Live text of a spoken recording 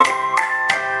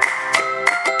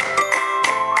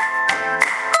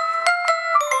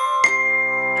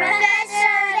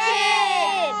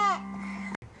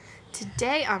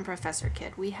on Professor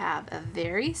Kid, we have a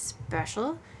very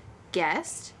special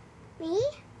guest. Me?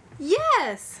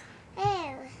 Yes!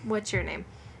 Oh. What's your name?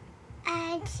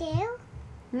 Two.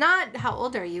 Not how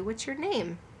old are you? What's your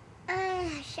name?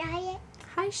 Charlotte.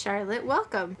 Hi, Charlotte.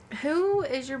 Welcome. Who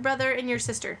is your brother and your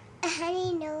sister?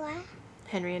 Honey, Noah.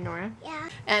 Henry and Nora. Yeah.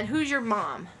 And who's your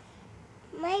mom?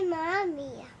 My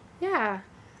mommy. Yeah.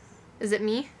 Is it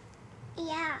me?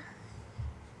 Yeah.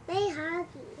 My huggy.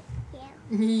 Yeah.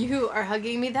 You are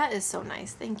hugging me? That is so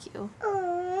nice. Thank you.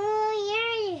 Oh,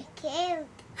 you're cute.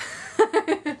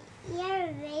 You're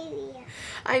a baby.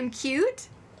 I'm cute?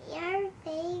 You're a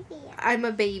baby. I'm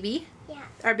a baby. Yeah.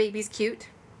 Our baby's cute?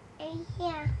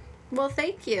 Yeah. Well,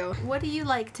 thank you. What do you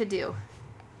like to do?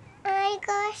 I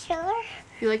go store.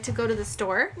 You like to go to the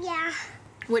store? Yeah.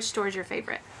 Which store is your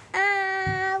favorite?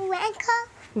 Winco.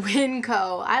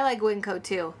 Winco. I like Winco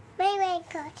too. My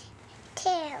Winco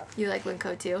too. You like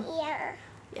Winco too? Yeah.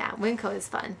 Yeah, Winco is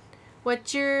fun.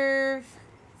 What's your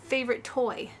favorite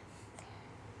toy?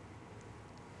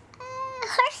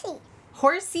 Horsey.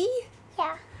 Horsey?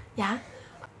 Yeah. Yeah.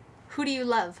 Who do you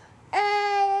love?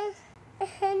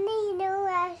 Honey,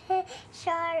 Noah,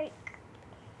 shark.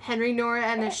 Henry, Nora,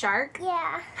 and the shark?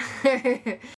 Yeah.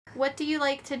 What do you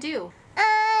like to do?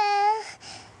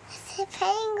 The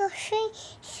penguin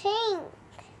sing.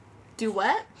 Do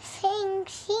what?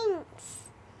 Sings.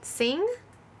 Sing?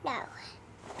 No.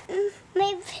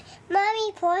 My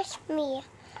mommy pushed me.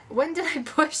 When did I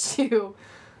push you?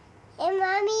 And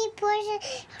mommy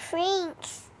pushed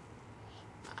Franks.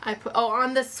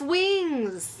 On the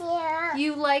swings. Yeah.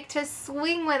 You like to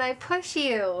swing when I push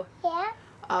you. Yeah.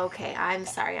 Okay, I'm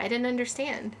sorry. I didn't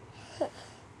understand.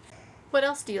 What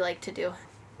else do you like to do?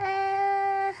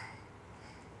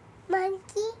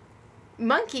 Monkey.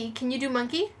 Monkey? Can you do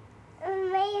monkey?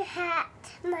 My hat,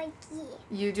 monkey.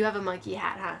 You do have a monkey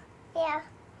hat, huh? Yeah.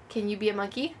 Can you be a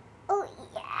monkey? Oh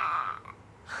yeah.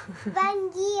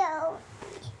 Monkey.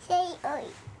 Say oh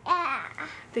yeah.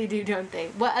 They do, don't they?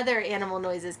 What other animal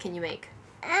noises can you make?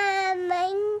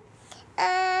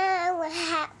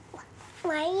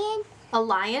 Lion. A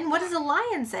lion? What does a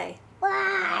lion say?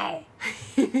 Why?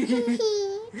 Baby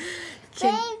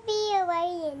a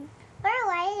lion. What do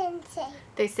lions say?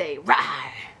 They say,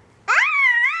 rawr.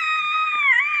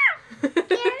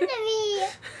 Scared of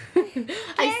me.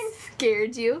 I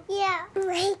scared you. Yeah.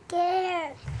 I'm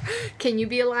scared. Can you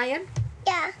be a lion?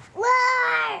 Yeah.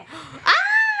 Why? Ah!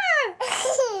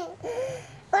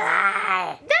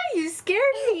 Why? No, you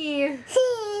scared me.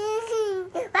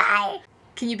 Why?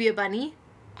 Can you be a bunny?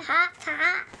 Hot,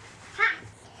 hot, hot.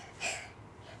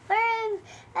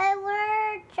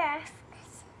 Where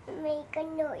giraffes make a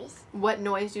noise. What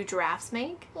noise do giraffes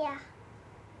make? Yeah.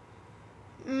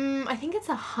 I think it's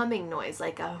a humming noise,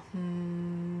 like a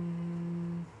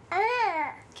hmm.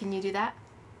 Can you do that?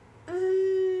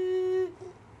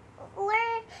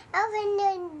 Where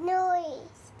elephant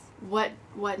noise? What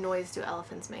noise do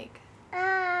elephants make?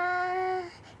 Neigh.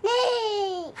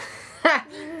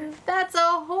 That's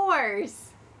a horse.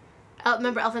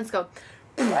 Remember, elephants go.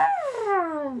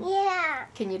 Yeah.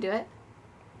 Can you do it?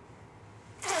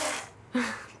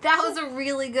 That was a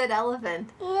really good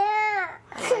elephant. Yeah.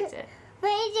 I liked it. My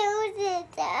nose is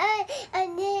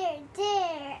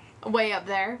there. Way up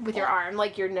there with your arm,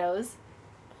 like your nose.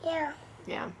 Yeah.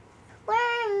 Yeah.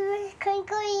 Where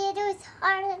Crinkly Little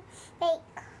Heart make?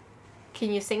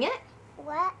 Can you sing it?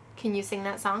 What? Can you sing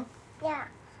that song? Yeah.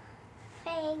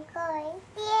 Crinkly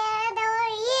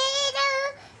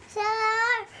little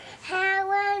star, how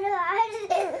one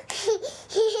heart.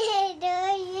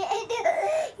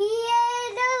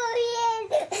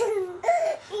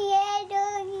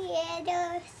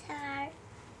 Yellow star.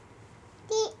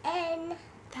 The end.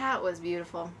 That was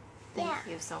beautiful. Thank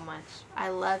Yeah. you so much. I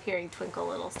love hearing Twinkle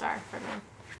Little Star from you.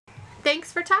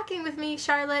 Thanks for talking with me,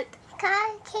 Charlotte. Can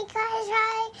I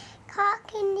try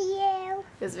talking to you?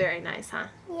 It was very nice, huh?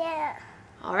 Yeah.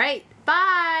 All right.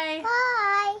 Bye.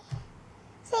 Bye.